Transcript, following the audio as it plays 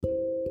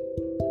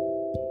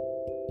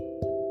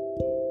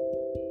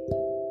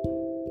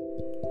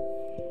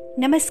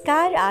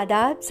नमस्कार,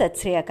 आदाब, सत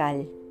श्री अकाल।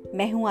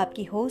 मैं हूं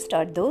आपकी होस्ट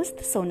और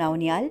दोस्त सोना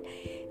उनियाल,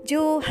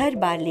 जो हर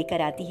बार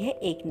लेकर आती है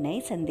एक नए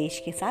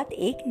संदेश के साथ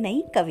एक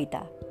नई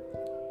कविता।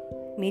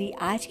 मेरी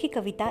आज की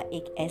कविता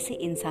एक ऐसे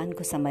इंसान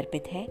को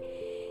समर्पित है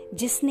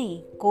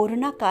जिसने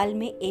कोरोना काल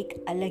में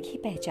एक अलग ही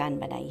पहचान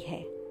बनाई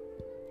है।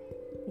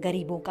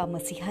 गरीबों का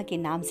मसीहा के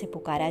नाम से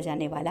पुकारा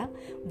जाने वाला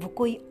वो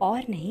कोई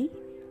और नहीं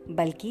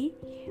बल्कि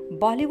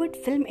बॉलीवुड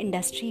फिल्म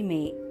इंडस्ट्री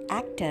में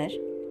एक्टर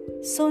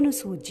सोनू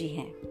सूद जी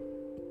हैं।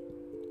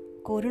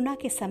 कोरोना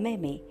के समय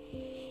में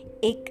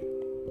एक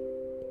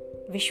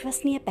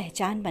विश्वसनीय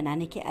पहचान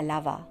बनाने के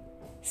अलावा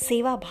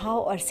सेवा भाव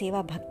और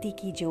सेवा भक्ति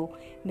की जो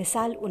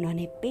मिसाल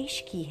उन्होंने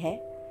पेश की है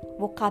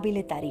वो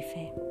काबिले तारीफ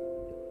है।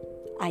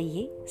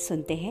 आइए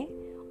सुनते हैं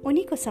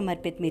उन्हीं को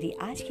समर्पित मेरी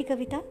आज की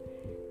कविता,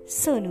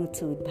 सोनू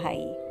सूद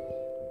भाई।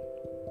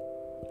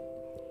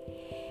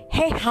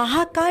 है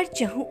हाहाकार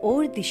चहुं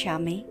ओर दिशा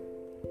में,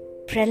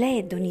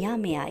 प्रलय दुनिया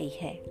में आई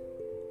है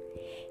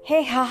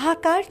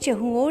हाहाकार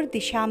चहुं ओर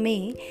दिशा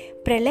में,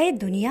 प्रलय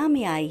दुनिया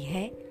में आई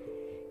है।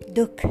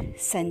 दुख,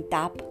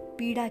 संताप,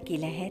 पीड़ा की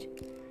लहर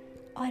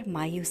और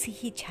मायूसी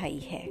ही छाई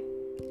है।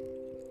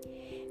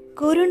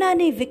 कोरोना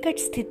ने विकट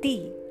स्थिति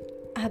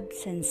अब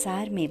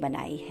संसार में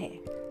बनाई है।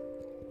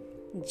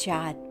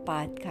 जात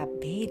पात का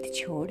भेद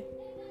छोड़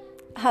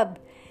अब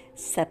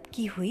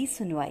सबकी हुई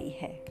सुनवाई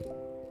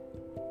है।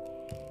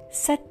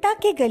 सत्ता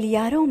के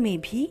गलियारों में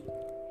भी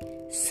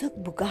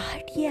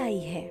सुगबुगाहट ये आई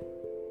है।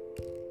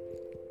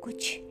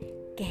 कुछ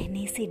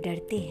कहने से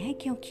डरते हैं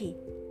क्योंकि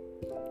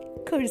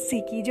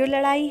कुर्सी की जो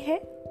लड़ाई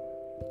है।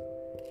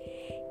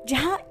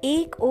 जहां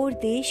एक और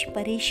देश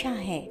परेशान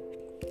है,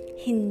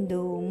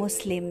 हिंदू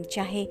मुस्लिम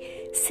चाहे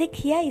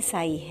सिख या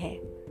ईसाई है,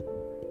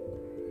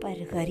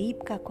 पर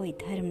गरीब का कोई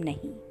धर्म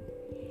नहीं।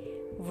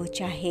 वो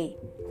चाहे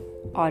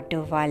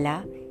ऑटो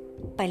वाला,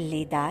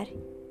 पल्लेदार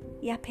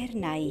या फिर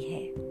नाई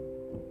है।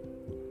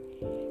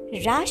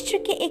 राष्ट्र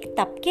के एक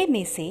तबके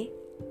में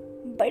से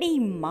बड़ी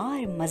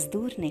मार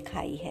मजदूर ने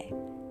खाई है।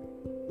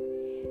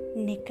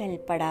 निकल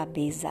पड़ा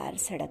बेजार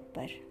सड़क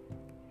पर,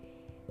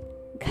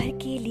 घर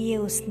के लिए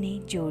उसने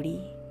जोड़ी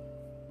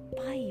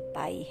पाई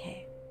पाई है।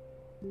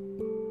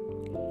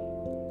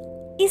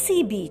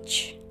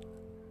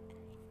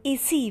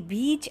 इसी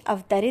बीच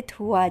अवतरित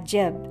हुआ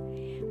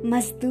जब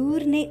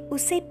मजदूर ने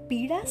उसे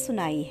पीड़ा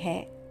सुनाई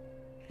है।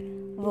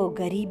 वो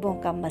गरीबों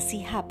का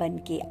मसीहा बन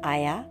के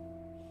आया,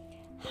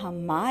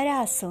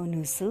 हमारा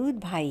सोनू सूद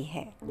भाई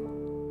है।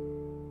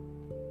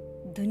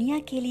 दुनिया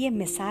के लिए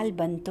मिसाल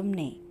बन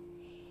तुमने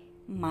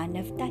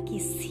मानवता की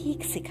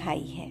सीख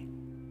सिखाई है।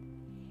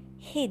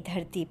 हे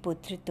धरती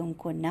पुत्र,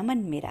 तुमको नमन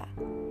मेरा,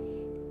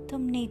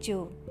 तुमने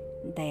जो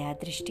दया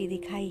दृष्टि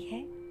दिखाई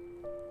है।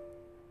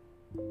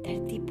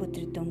 धरती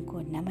पुत्र, तुमको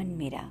नमन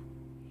मेरा,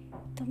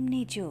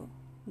 तुमने जो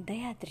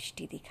दया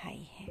दृष्टि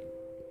दिखाई है।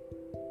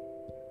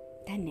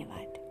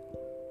 धन्यवाद।